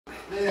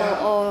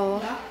Oo.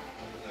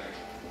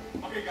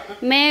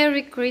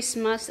 Merry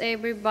Christmas,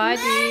 everybody.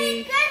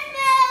 Merry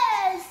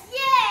Christmas!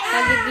 Yeah!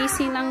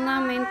 Kagigising lang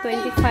namin,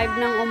 25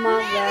 ng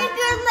umaga. Merry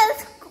Christmas,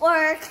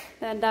 Quark.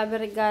 Dami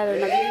regalo.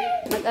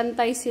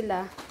 Nag-antay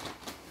sila.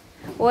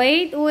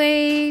 Wait.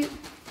 Wait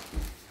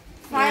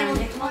a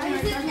minute.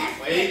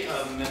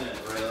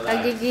 Relax.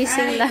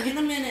 Kagigising lang. In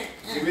a minute.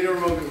 Give me the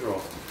remote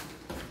control.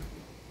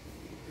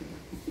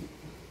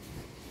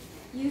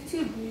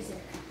 YouTube music.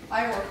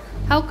 Firework.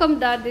 How come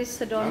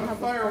daddies don't have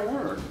a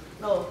firework.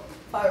 No,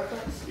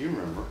 fireworks. You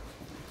remember.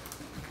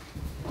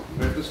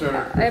 We have to start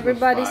our Christmas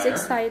Everybody's fire.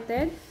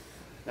 excited.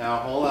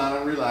 Now hold on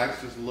and relax.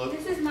 Just look.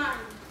 This is mine.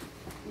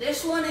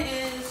 This one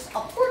is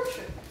a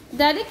portrait.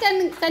 Daddy,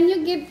 can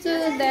you give to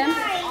them?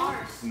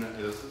 Ours. No,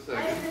 just a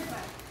second.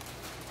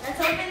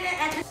 Let's open it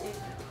at the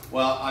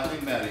Well, I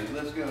think Maddie.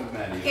 Let's go with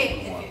Maddie.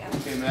 Okay, Open one. okay.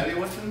 Okay, Maddie,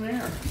 what's in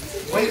there?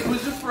 Wait,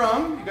 who's it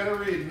from? You gotta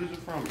read. Who's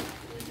it from?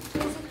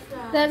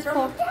 That's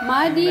for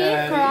Maddie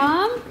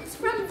from. It's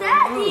from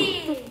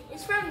Daddy.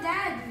 It's from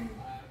Daddy.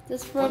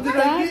 That's What from did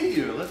I Dad. get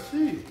you? Let's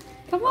see.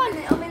 Come on.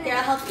 Open it. Yeah,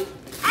 I'll help you.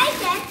 I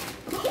said.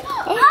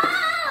 Oh!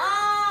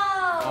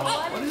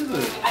 What is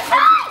it?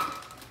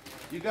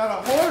 You got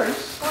a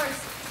horse.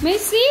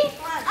 Missy?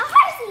 A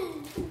horsey.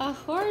 A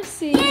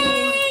horsey.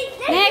 Yay!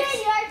 Next.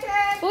 Your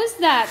turn. Who's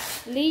that?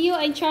 Leo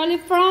and Charlie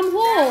from who?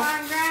 Grandma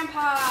and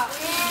Grandpa.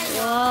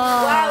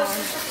 Wow. Wow, is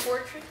this a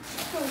portrait?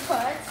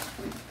 What?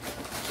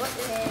 What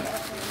the heck?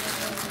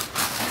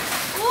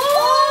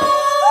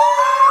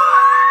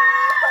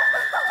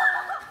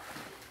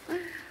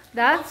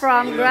 That's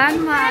from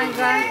Grandma and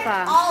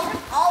Grandpa. All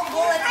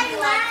bullets be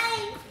like.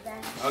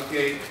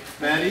 Okay,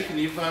 Maddie, can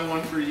you find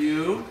one for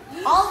you?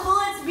 All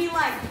bullets be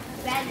like.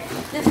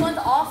 This one's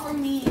all for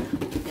me.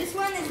 This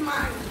one is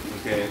mine.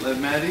 Okay, let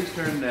Maddie's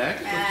turn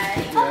next.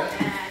 Maddie, Yeah.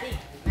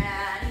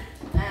 Maddie.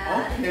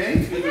 Okay.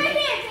 Right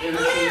here. It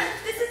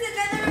This is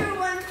another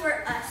one for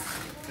us.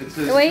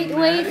 says Wait to for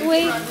Maddie. Maddie. What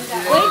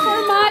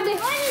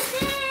is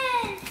this?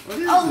 What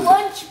is A it?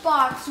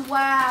 lunchbox.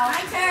 Wow.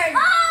 My turn. Oh,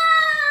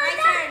 My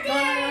turn.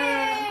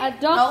 A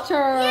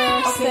doctor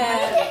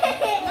said.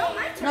 No,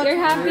 my turn. You're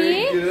happy?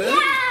 Very good. Yeah.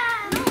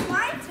 No,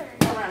 my turn.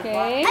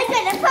 Okay. I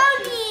got a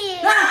pony.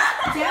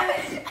 Damn it.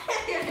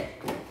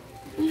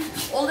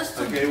 Oldest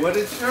to Okay, what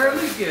did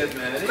Charlie get,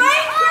 Maddie?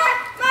 Minecraft.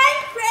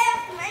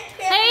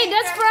 Hey,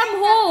 that's from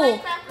who?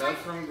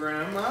 That's from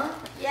Grandma?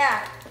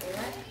 Yeah.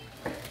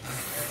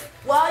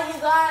 Well, you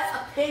got a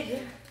pig.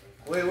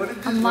 Wait, what did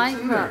you A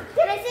Minecraft.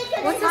 Can I say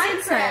What's this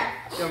inside?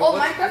 Yeah, Oh,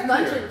 what's Minecraft in there?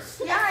 Dungeons.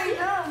 Yeah, I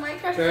know.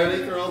 Minecraft.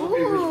 Charlie, throw all the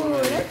papers Ooh,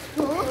 away. that's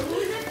cool.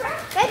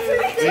 That's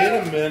really good. Wait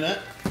a minute.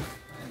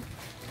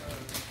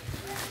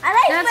 I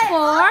like That's all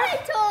for? my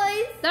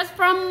toys. That's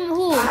from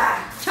who?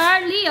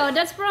 Charlie. Oh,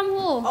 that's from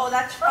who? Oh,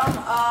 that's from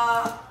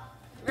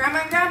Grandma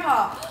and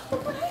Grandpa. Oh,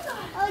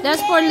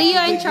 That's yeah. for Leo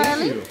What and did they give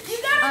Charlie. you? You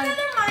got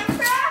another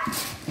Minecraft?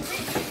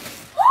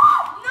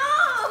 No.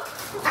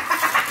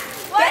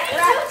 Why did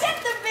you get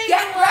the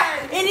bigger one?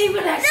 It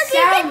even has Look, you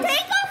can sound.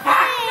 take off No, it.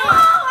 I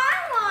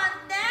want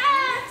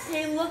that.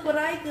 Hey, look what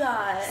I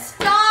got.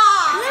 Stop. I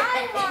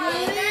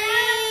want that.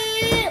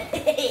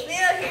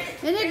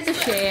 You need to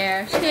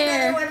share. Another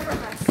Share. one from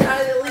us.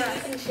 Out of the league,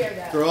 you can share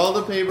that. Throw all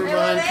the paper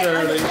behind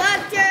Charlie.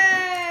 Doctor.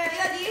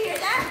 Leo, do you hear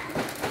that?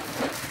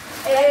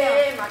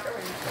 Hey,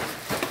 macaroni.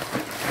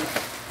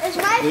 It's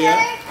my Leah,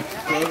 turn.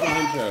 throw it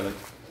behind Charlie.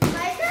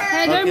 My turn.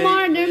 Hey, there are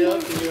more. There are Leah,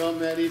 more. can you help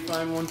Maddie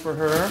find one for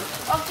her?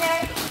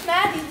 Okay,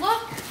 Maddie,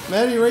 look.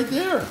 Maddie, right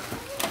there.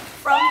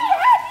 From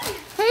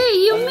Hey,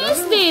 you Another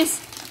missed one. this.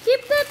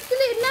 Keep that.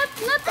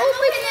 Not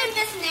open it.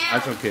 this now.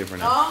 That's okay for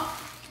now. no.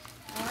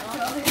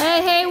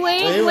 Hey,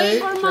 wait Wait,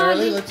 for Charlie,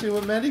 Maddie. let's see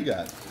what Maddie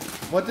got.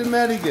 What did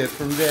Maddie get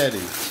from Daddy? A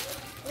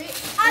big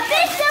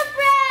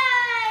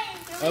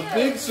surprise. A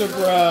big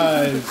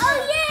surprise.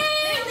 Oh,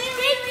 yay.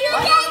 Thank you,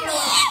 Daddy.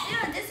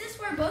 Yeah, this is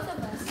for both of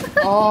us.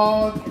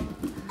 Oh,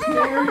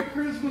 Merry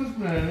Christmas,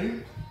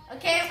 Maddie.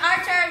 Okay,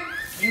 our turn.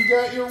 You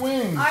got your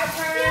wings. Our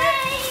turn.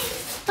 Yay.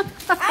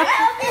 I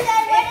hope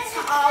that It's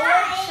our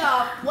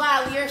shop. Wow,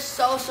 we are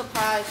so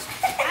surprised.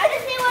 I want to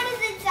see what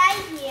is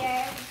inside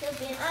here.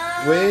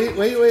 Wait.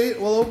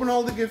 We'll open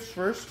all the gifts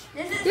first.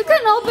 This is You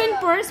can open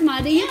first,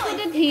 Maddie. You put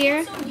it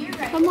here. so weird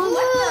right Come on.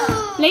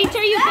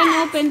 Later you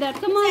can open that.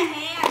 Come on.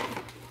 hand.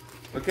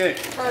 Okay,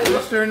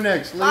 whose turn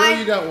next? Leo,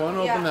 you got one.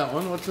 Open that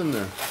one. What's in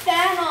there?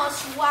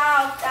 Thanos.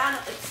 Wow,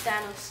 Thanos. It's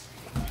Thanos.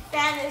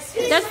 Thanos.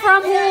 That's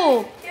from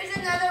who? Here's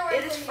another one.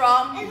 It is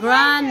from Grandma.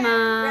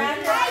 Grandma.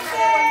 Another one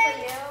for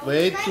you.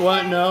 Wait,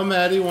 what? No,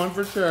 Maddie, one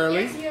for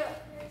Charlie.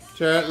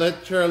 Here's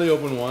Let Charlie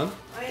open one.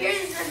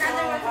 Here's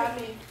another one for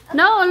me.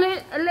 No,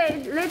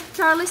 let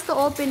Charlie's to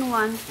open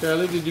one.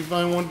 Charlie, did you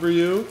find one for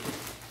you?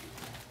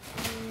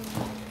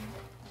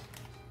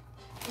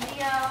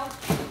 Leo.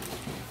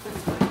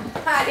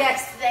 Ah,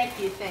 yes, thank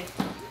you.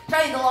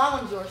 Charlie, the long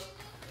one's yours.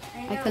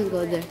 I can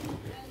go there.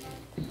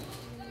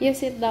 You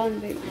sit down,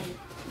 baby.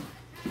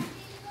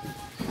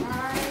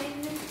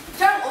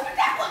 Charlie, open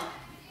that one.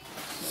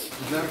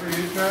 Is that for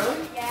you,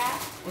 Charlie? Yeah.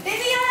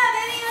 Baby Yoda,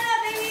 Baby Yoda,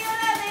 Baby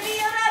Yoda, Baby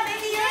Yoda,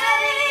 Baby Yoda,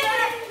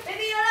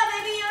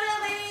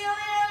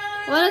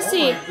 Wanna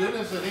see? Oh my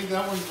goodness, I think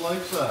that one's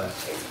life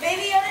size. It's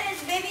Baby Yoda,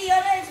 it's Baby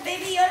Yoda, it's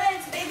Baby Yoda,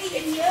 it's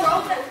Baby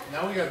Yoda.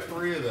 Now we got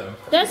 3 of them.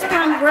 That's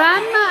from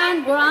Grandma and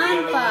We got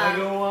a Grandpa.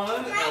 Lego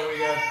one, and we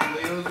got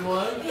Leo's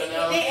one, and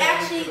now They Charlie's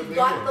actually got a big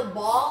got one. the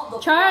ball.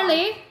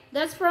 Charlie,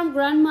 that's from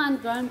Grandma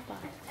and Grandpa.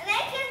 And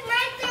I can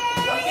right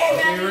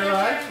there. Okay,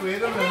 relax,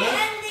 wait a minute.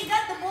 And they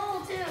got the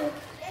bowl too.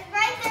 It's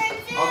right there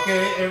too.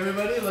 Okay,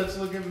 everybody, let's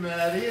look at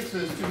Maddie. It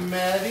says to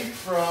Maddie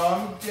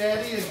from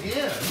Daddy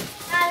again.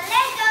 A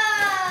Lego.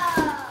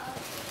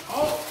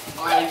 Oh,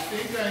 I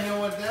think I know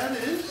what that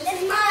is.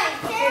 It's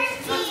mine.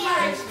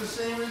 Charity. It's the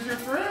same as your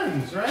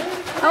friends, right?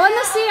 I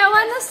wanna see, I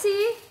wanna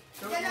see.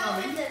 Show I'm gonna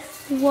Mommy. open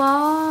this.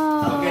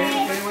 Wow.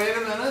 Okay, wait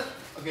a minute.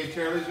 Okay,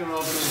 Charlie's gonna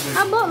open his big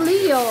How one. about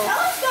Leo?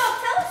 Telescope.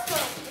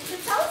 It's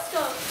a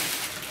telescope.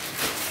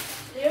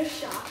 They're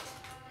shocked.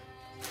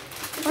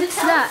 It's What's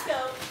a that?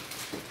 telescope.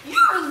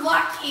 You're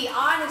lucky,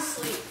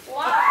 honestly.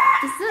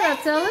 What? Is that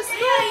a telescope?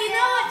 Yeah, you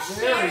know what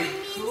Very sharing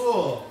means?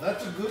 cool.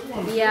 That's a good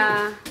one. too.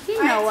 Yeah,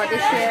 you know what is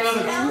It's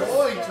sharing. not a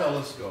toy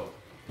telescope.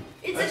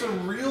 It's That's a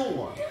real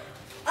one.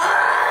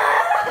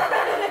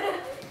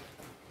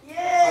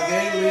 Yeah.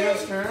 Okay,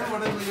 Leo's turn.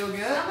 What did Leo How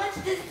get? much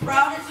does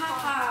From this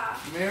Papa.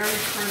 Merry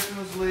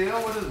Christmas, Leo.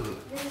 What is it?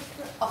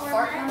 A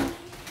fart gun.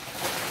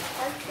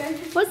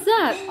 What's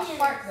that? A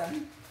fart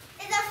gun.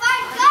 It's a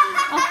fart gun.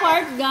 A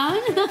fart gun?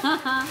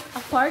 A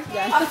fart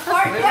gun. A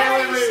fart Wait, gun?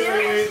 Are you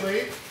serious?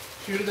 wait.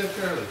 Shoot it at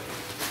Charlie.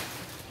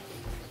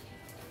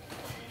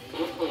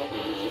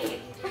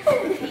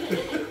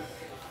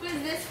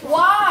 Who's this for?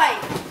 Why?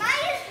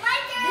 Mine is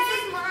right there. This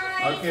is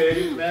mine.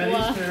 Okay, Maddie's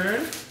Wow.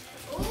 turn.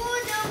 Ooh,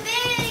 so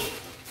big.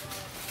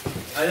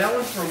 That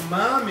one's from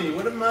Mommy.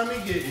 What did Mommy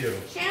get you?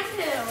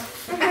 Shampoo.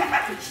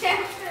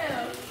 Shampoo.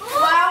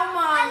 Wow,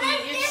 Mommy, I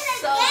like you're this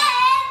so- again.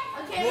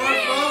 Okay. More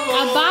ready? bubbles.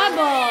 A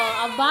bubble.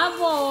 A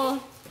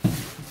bubble.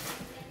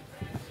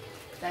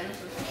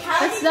 How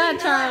What's did that, you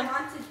know Charles? I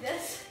wanted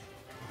this?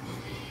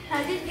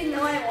 How did you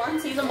know I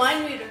wanted He's this? a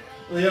mind reader.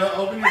 Leo,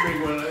 open your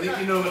big one. I think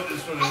you know what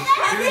this one is.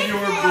 Here's your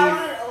I big.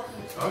 wanted to open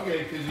it. Okay,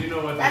 because you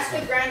know what That's this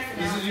the is. grand This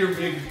finale. is your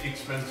big,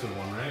 expensive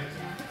one, right?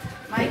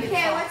 My Okay,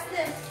 guitar. what's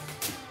this?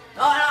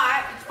 Oh,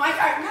 no, it's my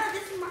turn. No,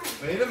 this is mine.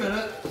 Wait a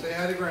minute. Say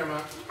hi to Grandma.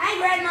 Hi,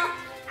 Grandma.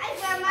 Hi,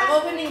 Grandma. I'm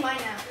opening mine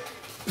now.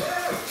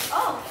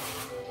 Oh.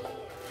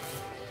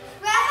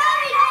 Grandma,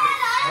 we got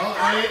Oh,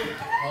 wait.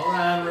 Hold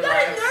on. We got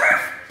a Relax.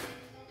 Nerf.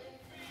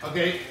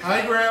 Okay.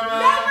 Hi, Grandma.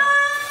 Grandma,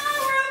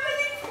 we're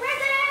opening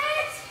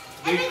presents.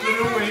 They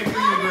couldn't wait for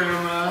you,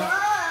 Grandma.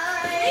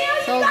 Leo,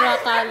 you Sobra got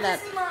it. kalat.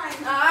 This is mine.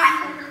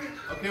 Ah.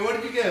 Okay, what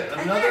did you get?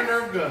 Another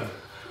Nerf gun.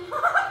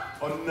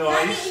 Oh,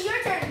 Maddie, nice. your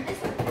turn. This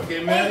one. Okay,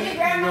 Maddie, you, you're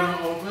Grandma.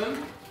 gonna open.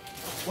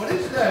 What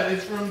is that?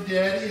 It's from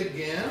Daddy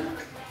again?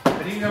 I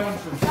think that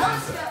one's from Santa.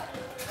 Telescope.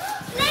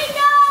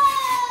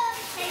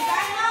 Play-Doh. Hey,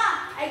 Grandma,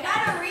 I got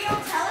a real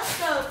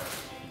telescope.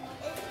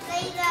 It's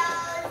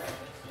Play-Doh.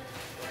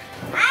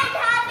 I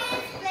got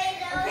it,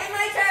 Play-Doh. Okay,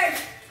 my turn.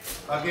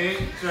 Okay,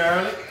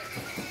 Charlie.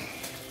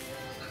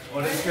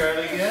 What did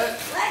Charlie get?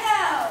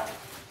 Lego.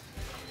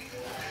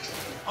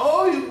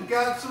 Oh, you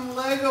got some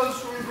Legos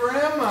from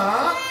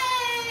Grandma.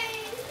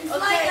 Yay. It's Okay.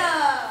 Lego.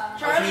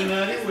 Charlie. Okay,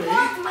 Maddie, It's wait.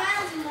 12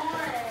 miles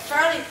more.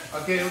 Charlie.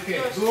 Okay.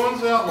 Who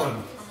owns that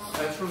one?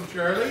 That's from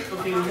Charlie.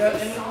 Okay, we got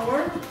any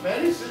more?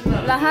 Maddie's sitting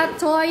on it. Lahat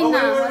toy Oh,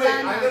 na. wait. Wala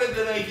I na. got a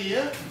good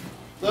idea.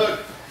 Look,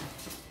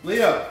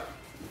 Leo.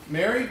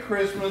 Merry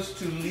Christmas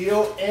to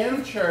Leo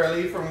and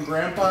Charlie from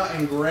Grandpa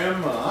and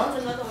Grandma.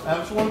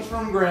 That one's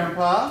from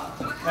Grandpa.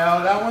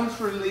 Now that one's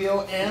for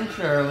Leo and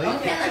Charlie.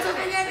 Okay, let's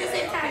open it at the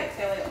same time.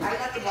 Okay, wait. I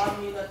got the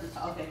bottom, you got the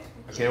top. Okay.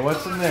 Okay,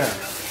 what's in there?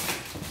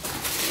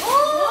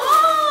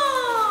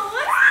 Oh,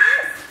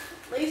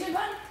 what's Laser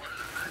gun?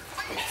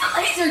 It's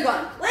a laser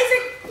gun. this?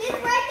 Laser.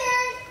 It's right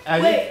there. I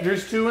Wait. think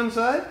there's 2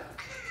 inside.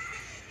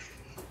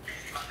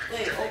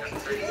 Wait, oh,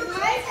 It's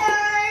my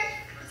turn.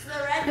 It's the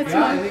red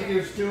Yeah, one. I think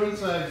there's 2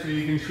 inside so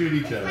you can shoot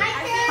each other. My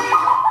turn.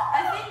 I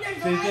think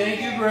there's Say one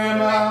thank you, here.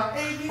 Grandma.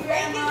 Thank you,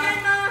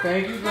 Grandma.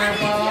 Thank you, Maddie,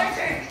 it's Grandma. your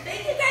turn.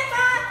 Thank you,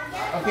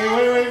 Grandma. Okay,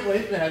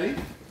 wait, Maddie.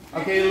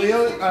 Okay, Leo,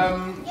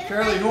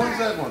 Charlie, who owns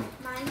that one?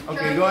 Mine.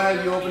 Okay, go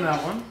ahead, you open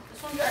that one.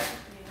 this one's yours.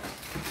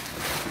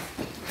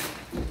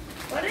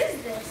 What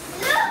is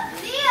this?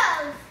 Look,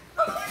 Leo's.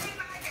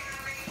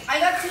 I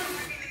got 2.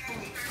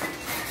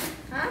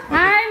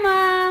 Hi,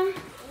 Mom.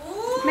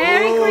 Ooh.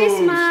 Merry Whoa,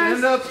 Christmas.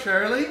 Stand up,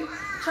 Charlie.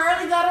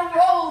 Charlie got a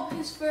robe.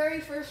 His very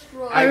first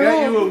robe. I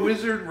got you a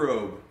wizard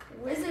robe.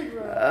 Wizard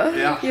robe.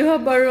 Yeah. You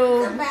have a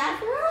robe.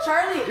 Bathroom?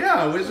 Charlie.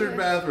 Yeah, a wizard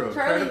bathrobe.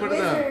 Try to Charlie, put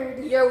it on.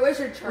 Wizard. You're a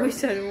wizard, Charlie.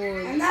 Wizard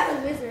robe. I'm not a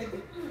wizard.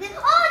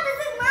 Oh, this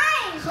is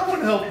mine.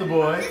 Someone help the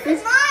boy. This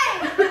is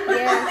mine.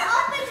 Yes.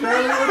 Open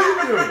Charlie, what are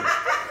you doing?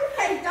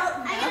 I don't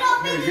know. I can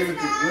open Here, give this it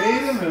to now.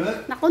 Wait a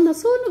minute. Naku,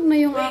 nasunog na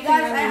yung Wait, aking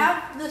guys, I ano. have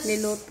this.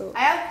 Niluto. I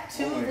have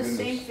 2 Oh my of the goodness.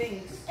 same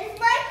things. It's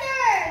my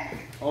turn.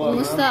 Hold on,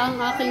 Kumusta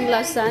ang aking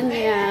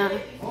lasagna?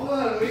 Hold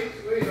on, wait,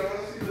 I want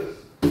to see this.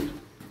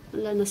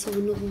 Wala,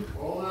 nasunog na.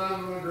 Hold on,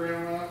 my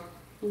grandma.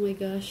 Oh my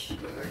gosh.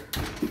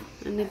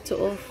 I need to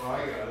off. Oh,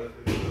 I got it.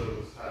 It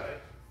was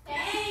tight.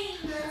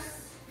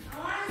 Thanks. I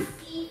want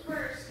eat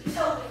first.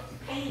 So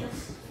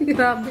painless.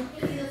 Grabe.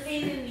 He's a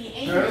pain in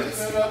the Charlie, anus.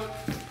 stand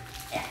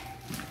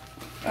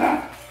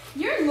up.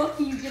 You're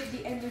lucky you get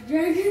the Ender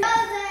Dragon. You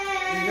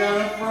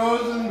got a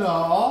Frozen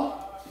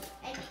doll.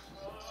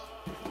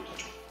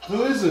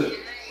 Who is it?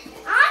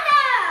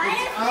 Anna!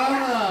 It's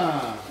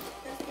Anna.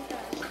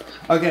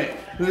 Okay,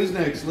 who's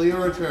next, Leo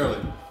or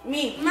Charlie?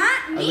 Me.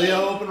 Not me.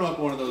 Leo, open up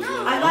one of those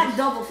little I ones. got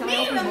double. Can I Me,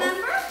 open both?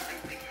 remember?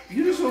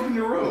 You just opened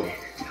your robe.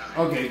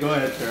 Okay, go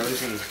ahead, Charlie.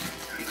 Finish.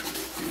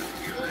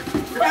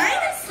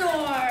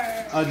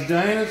 Dinosaur. A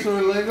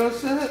dinosaur Lego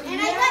set? And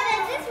I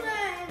got this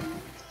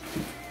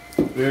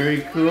one.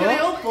 Very cool. Can I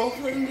open both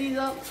of these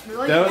up?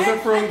 Really? That was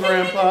it from I think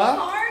Grandpa.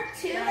 it's hard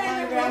too. Grandma and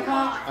And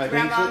Grandpa. I think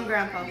Grandma so. and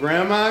Grandpa.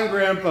 Grandma and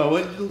Grandpa.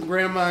 What did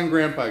Grandma and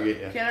Grandpa get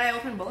you? Can I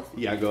open both?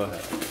 Yeah, go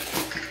ahead.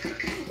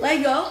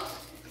 Lego.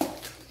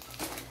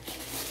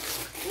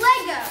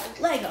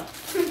 Lego.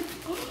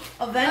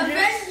 Avengers.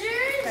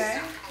 Avengers. Okay.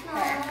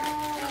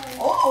 Aww.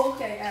 Oh,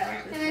 okay. I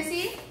like Can I this.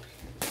 see?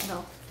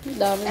 No.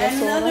 Dami na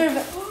And another.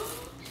 sura.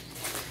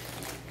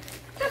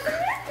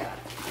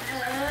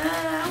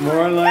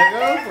 More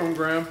Lego from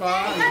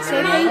Grandpa and Say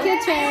Grandma. thank you,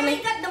 I Charlie.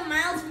 got the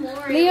Miles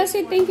Morales. Leo,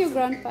 say thank you,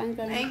 Grandpa and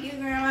Grandma. Thank you,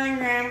 Grandma and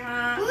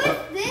Grandma. Who is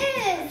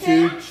this?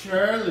 To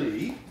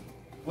Charlie.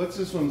 What's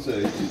this one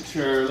say? To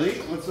Charlie.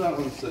 What's that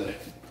one say?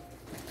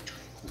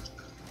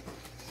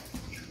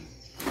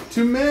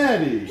 To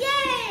Maddie.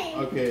 Yay!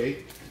 Okay.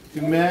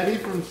 To Maddie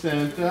from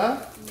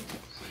Santa.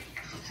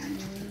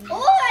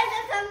 Oh, I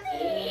got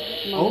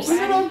something. Open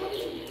it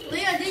up.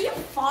 Leo, did you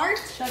fart?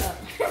 Shut up.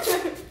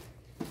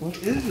 What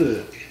is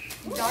it?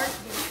 Dark.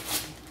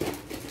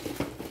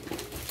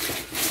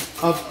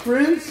 A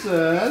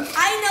princess.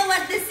 I know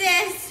what this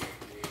is.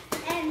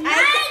 And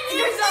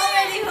there's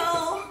already a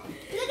hole.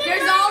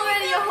 There's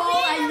already a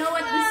hole. I know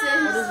what this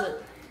is. What is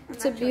it?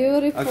 It's a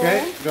beautiful.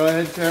 Okay, go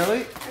ahead,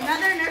 Charlie.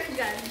 Another Nerf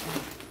gun.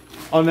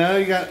 Oh, now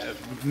you got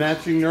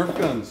matching Nerf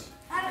guns.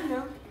 I don't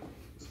know.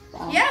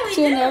 Yeah, we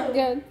Two do. Nerf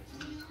gun.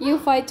 You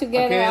fight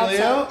together Okay, outside.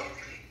 Leo.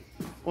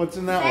 What's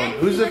in that one?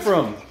 Who's it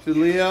from? To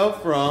Leo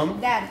from?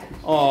 Dad.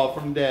 Oh,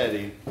 from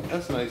Daddy.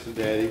 That's nice of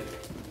Daddy.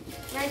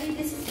 Daddy,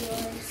 this is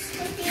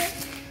yours. Okay.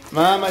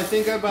 Mom, I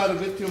think I bought a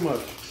bit too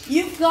much.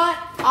 You've got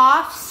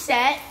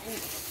offset.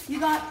 You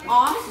got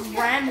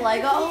off-brand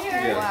Lego.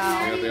 Yeah, Wow.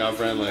 I got the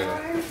off-brand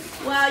Lego.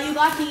 Wow, you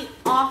got the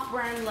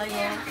off-brand Lego.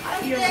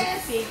 You're my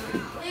this? favorite.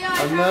 Leo, I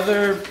found,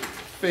 Another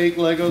fake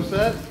Lego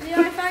set.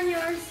 Leo, I found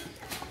yours.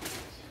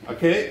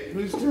 Okay,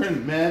 whose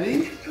turn?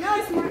 Maddie? No,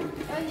 it's more.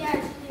 Oh, yeah,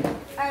 it's you.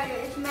 Alright,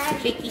 it's Maddie.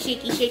 Shaky,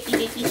 shaky, shaky,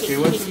 shaky, shaky. Okay,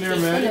 what's in there,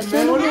 Maddie?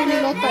 Sino Maddie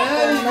niluto ko?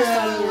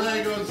 got a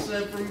Lego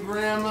set from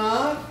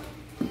Grandma.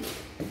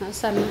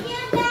 Nasaan na?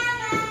 Yeah,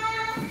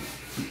 Mama.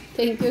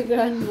 Thank you,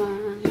 Grandma.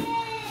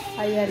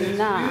 Ayan It's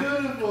na.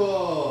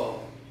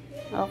 beautiful.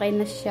 Okay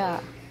na siya.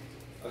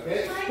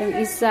 Okay. Yung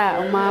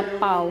isa,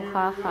 umapaw.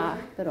 Haha.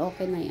 Pero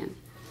okay na yan.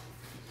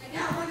 I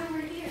got one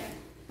over here.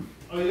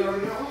 Oh, you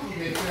already got one?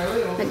 Okay,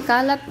 Charlie. Open.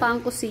 Nagkalat pa ang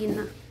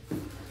kusina.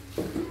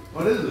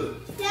 What is it?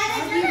 Dad,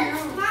 I got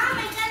a Mom,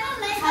 I got a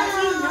Lego. How do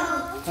you know?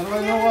 How do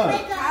I know what?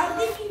 How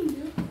did you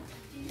know?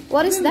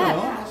 What is No, that?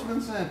 that's from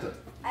Santa.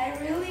 I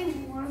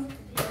really want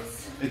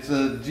this. It's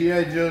a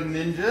G.I. Joe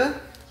Ninja.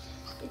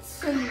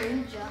 It's a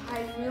ninja. I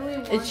really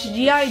want It's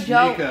G.I.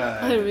 Joe. Snake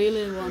I Eye.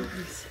 really want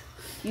this.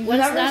 You've What's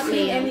never that,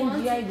 seen Leo?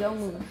 any G.I. Joe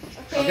movie.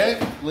 Okay,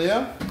 Leo.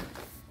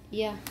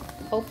 Yeah.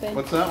 Open.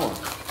 What's that one?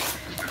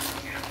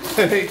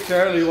 Hey,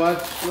 Charlie,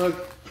 watch.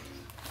 Look.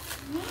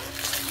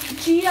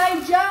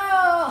 G.I.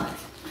 Joe!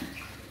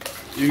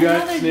 You got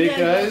Another Snake G.I.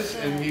 Joe Eyes,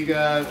 set. and he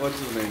got, what's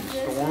his name?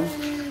 Storm?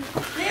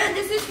 Leo,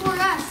 this is for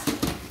us.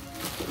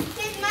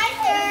 It's my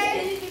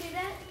turn.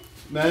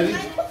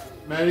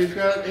 Maddie's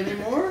got any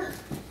more?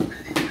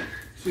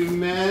 To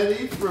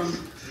Maddie from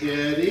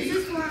Daddy. This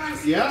is for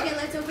us. Yeah. Okay,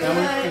 let's open That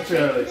one's it. for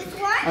Charlie. This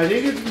one? I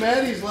think it's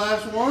Maddie's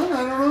last one.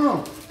 I don't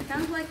know.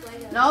 Sounds like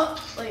Lego. No,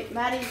 wait,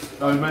 Maddie's.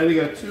 Oh, Maddie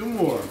got two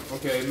more.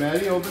 Okay,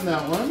 Maddie, open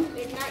that one.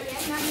 Wait, not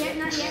yet, not yet,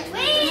 not yet.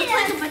 Wait, it looks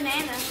like a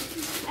banana.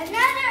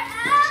 Another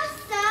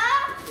Elsa.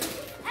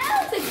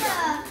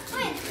 Elsa.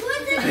 Wait,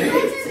 who's the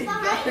person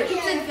behind it?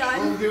 It's a Oh,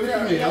 gun. give it to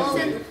me. I'll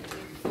take it.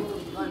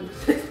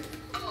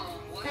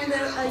 And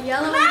a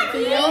yellow.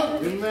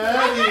 Give I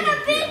got a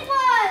Maddie. big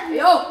one.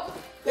 Yo!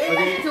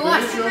 Okay, To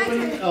us. finish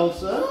opening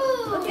Elsa.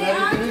 Ooh, okay, Maddie,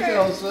 our finish turn.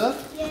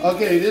 Elsa.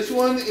 Okay, this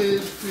one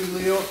is to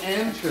Leo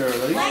and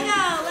Charlie. Lego.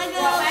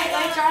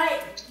 Charlie.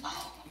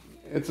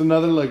 It's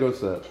another Lego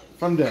set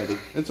from Daddy.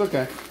 It's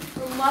okay.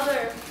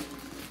 Mother.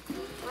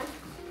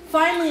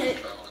 Finally,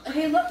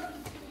 hey, look.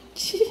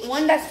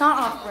 One that's not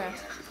off-brand.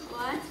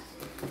 What?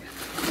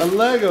 A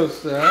Lego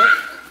set.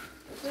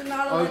 This is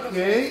not a Lego.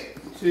 Okay,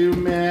 to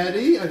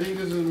Maddie. I think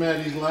this is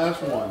Maddie's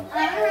last one.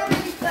 I don't know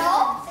where it's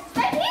go. It's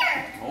right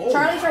here. Oh,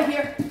 Charlie's right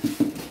here.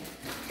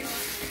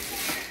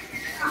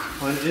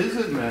 what is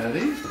it,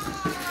 Maddie? Ooh,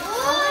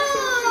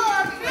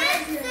 a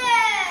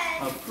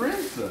princess. A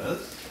princess?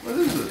 What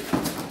is it?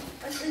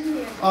 What's in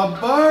here? A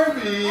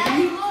Barbie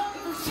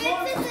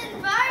Princess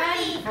and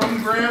Barbie.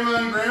 from Grandma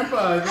and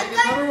Grandpa. I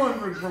think another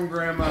one from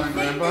Grandma and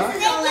Grandpa.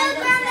 Thank you,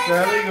 Grandma.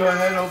 Charlie, go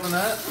ahead, open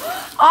that.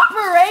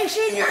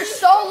 Operation, you're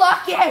so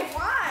lucky.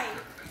 Why?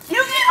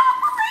 You get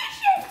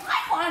Operation. I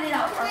wanted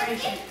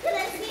Operation. Can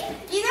I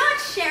see? You know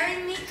what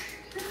sharing me?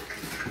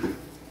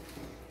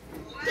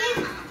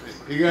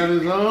 He got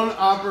his own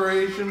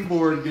Operation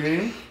board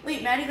game.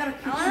 Wait, Maddie got a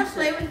I want to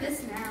play with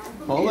this now.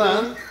 Hold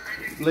on.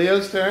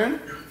 Leo's turn.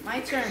 My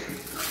turn.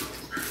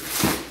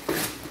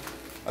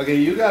 Okay,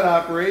 you got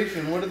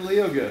Operation. What did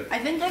Leo get? I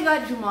think I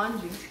got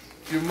Jumanji.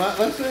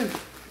 Let's see.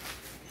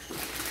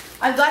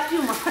 I got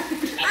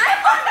Jumanji. I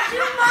want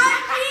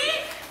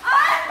Jumanji!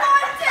 I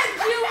wanted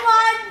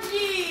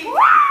Jumanji!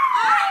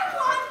 I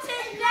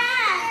wanted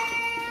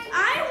that!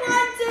 I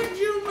wanted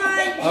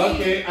Jumanji!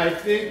 Okay, I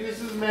think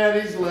this is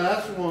Maddie's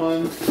last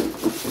one.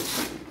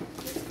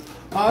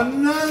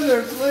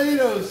 Another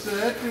Play-Doh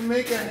set to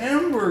make a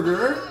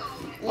hamburger.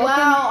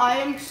 Wow, I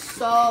am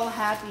so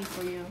happy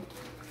for you.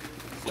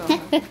 So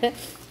happy.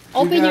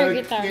 Open You got your a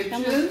guitar. Come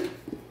on. kitchen.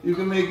 You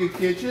can make a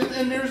kitchen,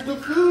 and there's the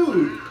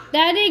food.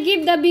 Daddy,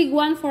 give the big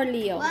one for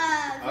Leo.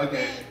 Wow.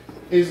 Okay.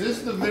 Is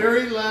this the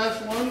very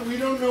last one? We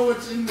don't know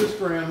what's in this,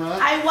 Grandma.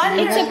 I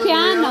wonder. It's a Hold it, Leo.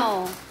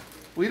 piano.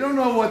 We don't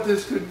know what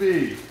this could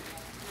be.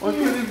 What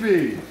could it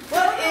be?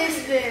 What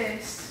is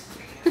this?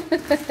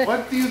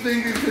 What do you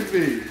think it could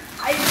be?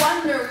 I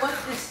wonder what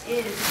this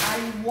is. I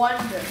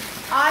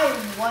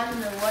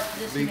wonder what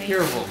this Be may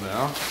careful be.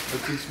 now.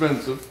 It's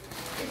expensive.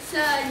 It's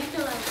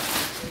ukulele.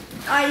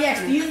 Ah, yes.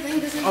 Do you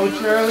think this is Oh, the-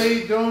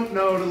 Charlie, don't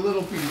know. The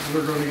little pieces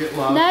are going to get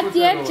lost. Not Put that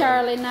yet, away.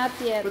 Charlie. Not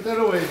yet. Put that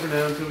away for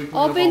now until we clean up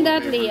all Open the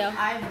that, papers. Leo.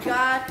 I've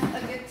got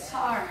a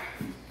guitar.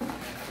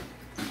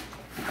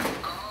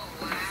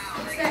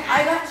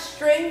 I got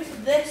strings,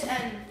 this,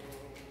 and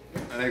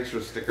An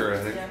extra sticker, I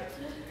think. yeah.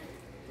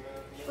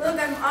 Look,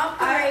 I'm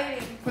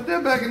operating. Put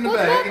that back in the Put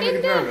bag, back in the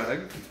in guitar there.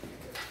 bag.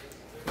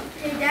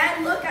 Hey,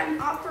 Dad, look, I'm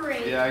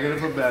operating. Yeah, I gotta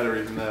put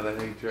batteries in that, I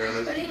think,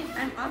 Charlie.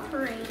 I'm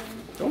operating.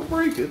 Don't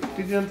break it.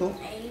 Be gentle.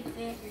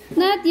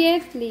 Not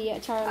yet, Leo. How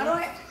do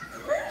Charlie. I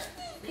first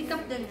pick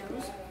up the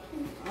nose?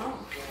 oh,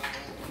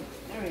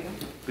 there we go.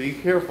 Be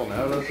careful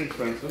now. That's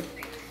expensive.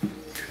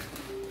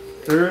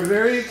 They're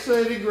very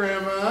excited,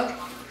 Grandma.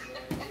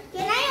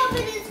 Can I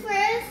open this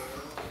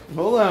first?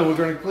 Hold on. We're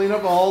gonna clean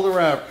up all the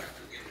wrap.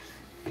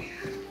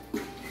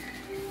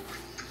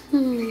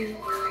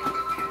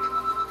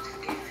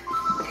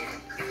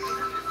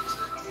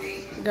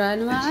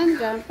 Grandma and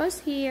Grandpa's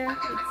here.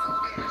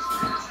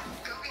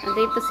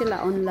 Andito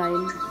sila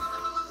online.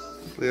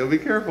 Leo, be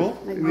careful.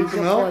 You need some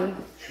Nag-video call. help?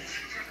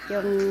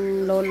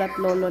 Yung lola at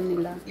lolo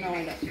nila. No,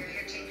 I don't.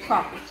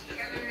 Copy.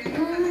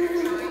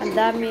 Ang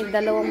dami.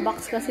 2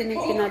 box kasi ni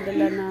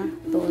pinadala na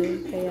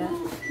toy. Kaya,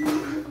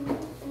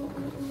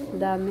 ang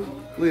dami.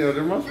 Leo,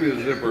 there must be a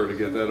zipper to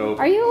get that open.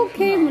 Are you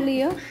okay,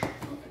 Leo?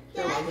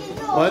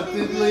 What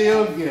did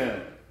Leo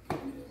get?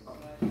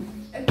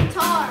 A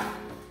guitar.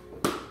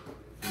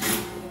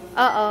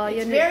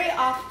 Yun. Very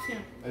off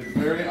tune. It's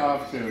very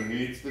off tune.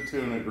 He needs to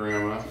tune it,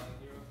 Grandma.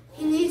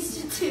 He needs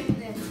to tune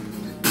this.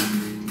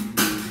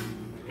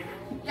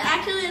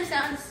 Actually, it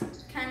sounds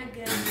kind of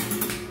good.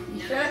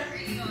 Sure.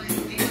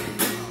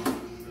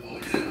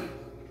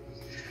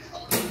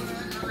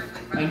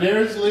 And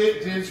there's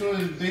this one,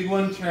 the big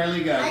one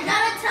Charlie got. I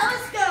got a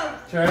telescope.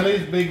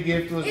 Charlie's big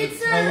gift was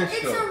It's a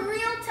telescope. a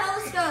real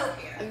telescope.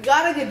 I've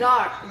got a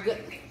guitar.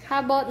 How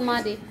about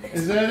Maddie?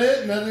 Is that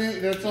it?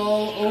 Nothing? That's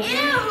all Ew, open?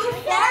 who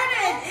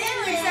farted?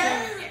 Ew, it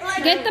sounds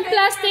like Get the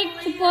plastic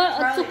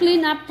to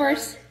clean up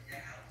first.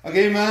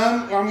 Okay,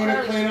 Mom, I'm going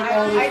to clean up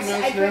all I this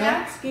mess now.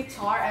 pronounce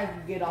guitar as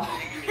guitar.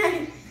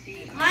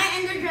 my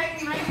Ender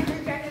Dragon, my Ender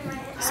Dragon, my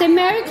Ender Say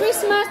Merry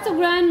Christmas to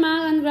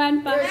Grandma and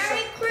Grandpa.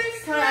 Merry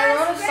Christmas, I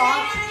wrote a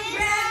song.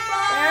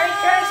 Grandpa. Merry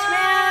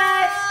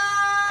Christmas!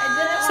 I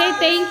didn't Say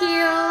thank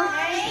you.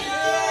 Thank you.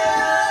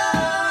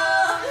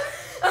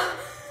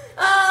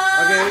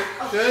 Okay,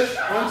 just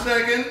 1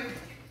 second.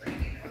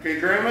 Okay,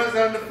 Grandma's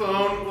on the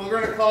phone. We're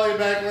going to call you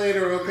back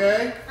later,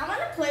 okay? I want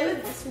to play with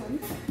this one.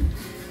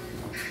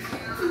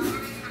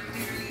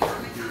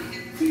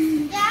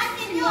 Dad,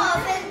 can you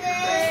open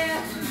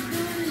this?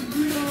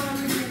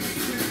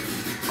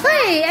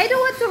 Hey, I don't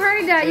want to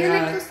hurry that. You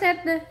Yeah. like to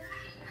set the...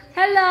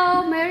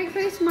 Hello, Merry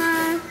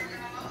Christmas.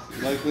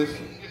 Like this?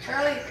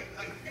 Charlie,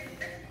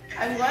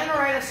 I'm going to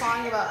write a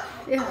song about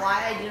Yeah.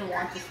 why I didn't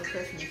want this for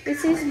Christmas.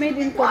 This is made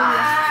in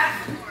Korea.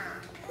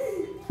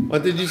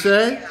 What did you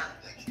say?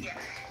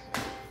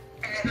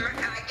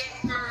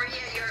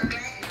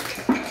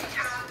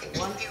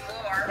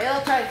 Hey,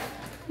 I'll try.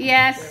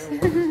 Yes.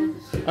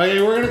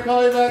 Okay, we're going to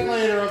call you back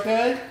later,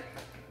 okay?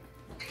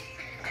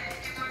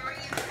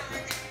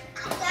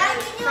 Dad,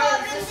 can you Charlie,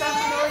 open does this this? sound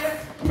familiar?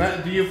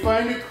 Matt, do you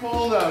find it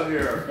cold out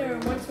here? There,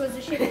 once was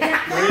a ship.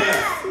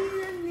 Yeah.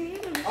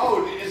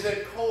 Oh, is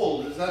it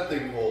cold? Is that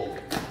thing cold?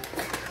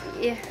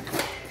 Yeah.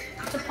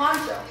 It's a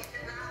poncho.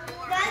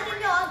 Dad,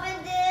 can you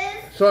open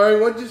this? Sorry,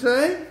 what'd you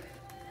say?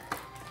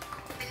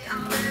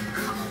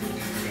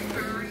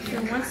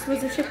 Once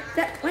was a ship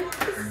that one.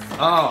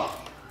 Oh,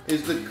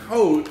 is the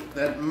coat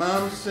that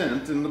Mom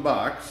sent in the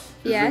box,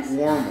 is Yes. it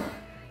warmer?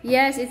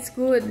 Yes, it's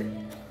good.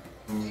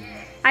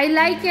 I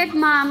like it,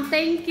 Mom.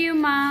 Thank you,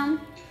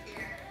 Mom.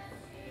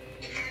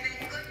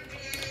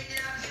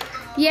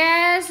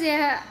 Yes,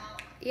 yeah.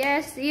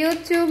 Yes, you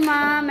too,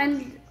 Mom.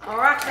 And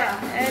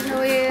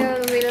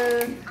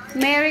we'll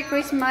Merry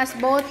Christmas,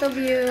 both of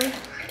you.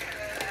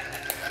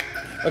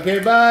 Okay,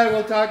 bye.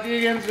 We'll talk to you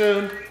again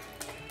soon.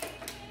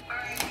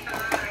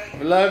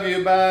 We love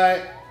you.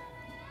 Bye.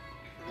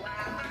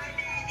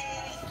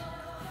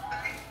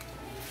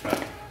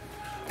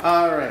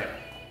 All right.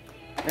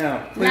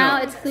 Now, clean Now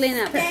up. it's clean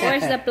up.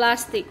 Where's the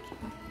plastic?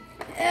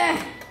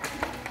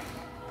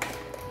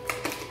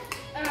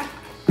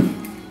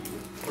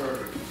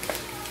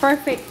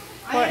 Perfect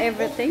for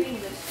everything.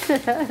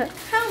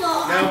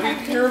 Hello. Now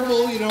be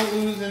careful you don't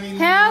lose any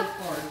Help!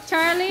 parts.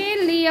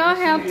 Charlie, Leo,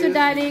 help to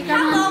Daddy.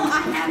 Come Hello, on.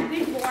 I have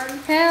been born.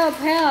 Help,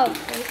 help.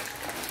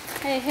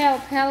 Hey,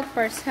 help,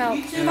 helpers, help.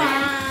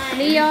 Bye.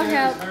 Leo, Make it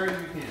help. as hard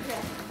as you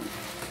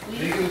can.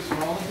 Make it as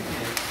small as you can.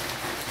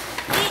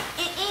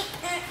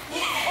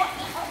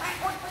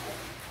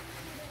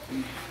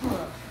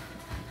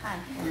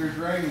 You're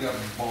dragging that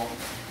ball.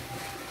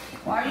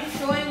 Why are you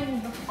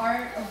showing the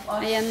part of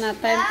us? Ayan na,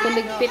 time to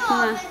ligpit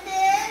na.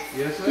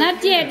 Yes, I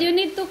Not can. yet, you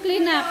need to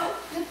clean up.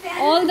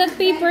 All that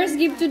papers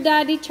give to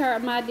Daddy,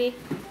 Maddie.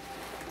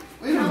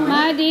 Wait a minute.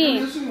 Maddie.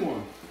 You're missing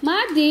one.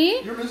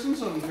 Maddie? You're missing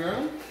something,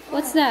 Carolyn.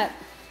 What's that?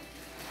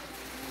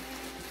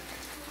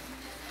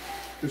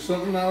 There's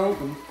something not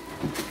open.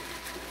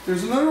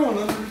 There's another one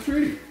under the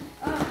tree.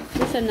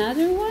 There's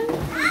another one?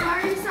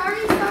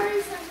 Sorry.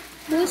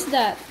 Who's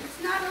that? It's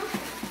not open.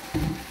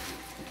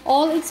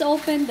 All it's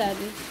open,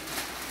 Daddy.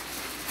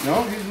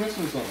 No, he's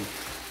missing something.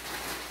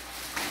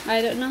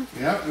 I don't know.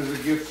 Yeah, there's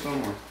a gift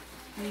somewhere.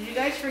 Did you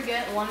guys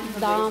forget one in the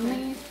Dami.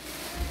 basement?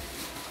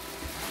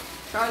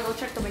 Charlie, go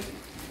check the basement.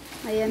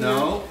 Ayan na.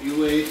 No,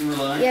 you wait and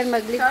relax. Ayan,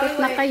 maglipit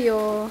na kayo.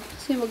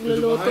 Kasi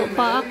magluluto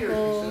pa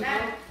ako.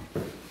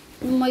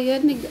 Oh my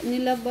God,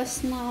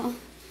 nilabas na.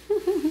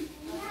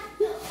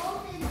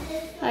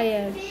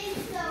 Ayan.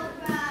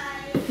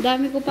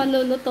 Dami ko pa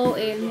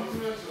lulutuin.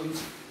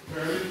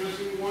 Carolyn's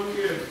missing one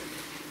gift.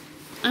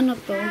 Ano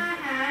to?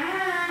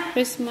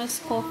 Christmas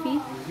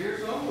coffee? It's here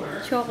somewhere.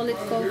 Chocolate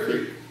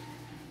coffee.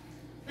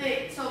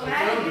 Wait, so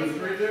It's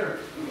right there.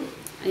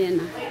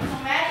 Ayan na.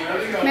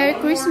 Carolyn, Merry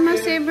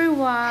Christmas,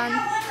 everyone.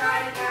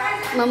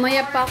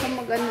 Mamaya pa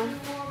ako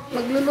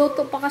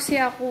magluluto pa kasi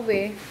ako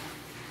eh.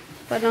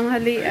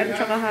 Pananghalian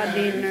tsaka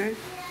dinner.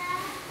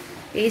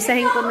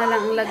 Iisahin ko na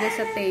lang ilagay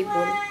sa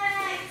table.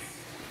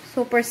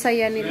 Super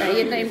saya nila.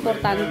 Yun na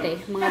importante.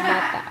 Mga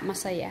bata,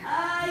 masaya. You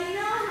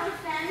know how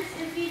Spanish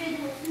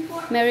defeated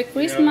Wilson? Merry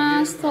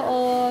Christmas to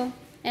all.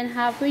 And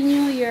Happy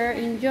New Year.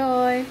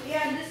 Enjoy.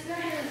 Yeah, this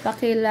guy is.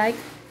 Paki-like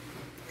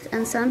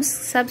and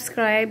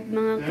subscribe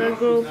mga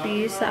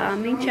ka-groupies sa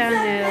aming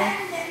channel.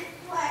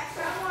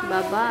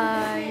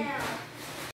 Bye-bye.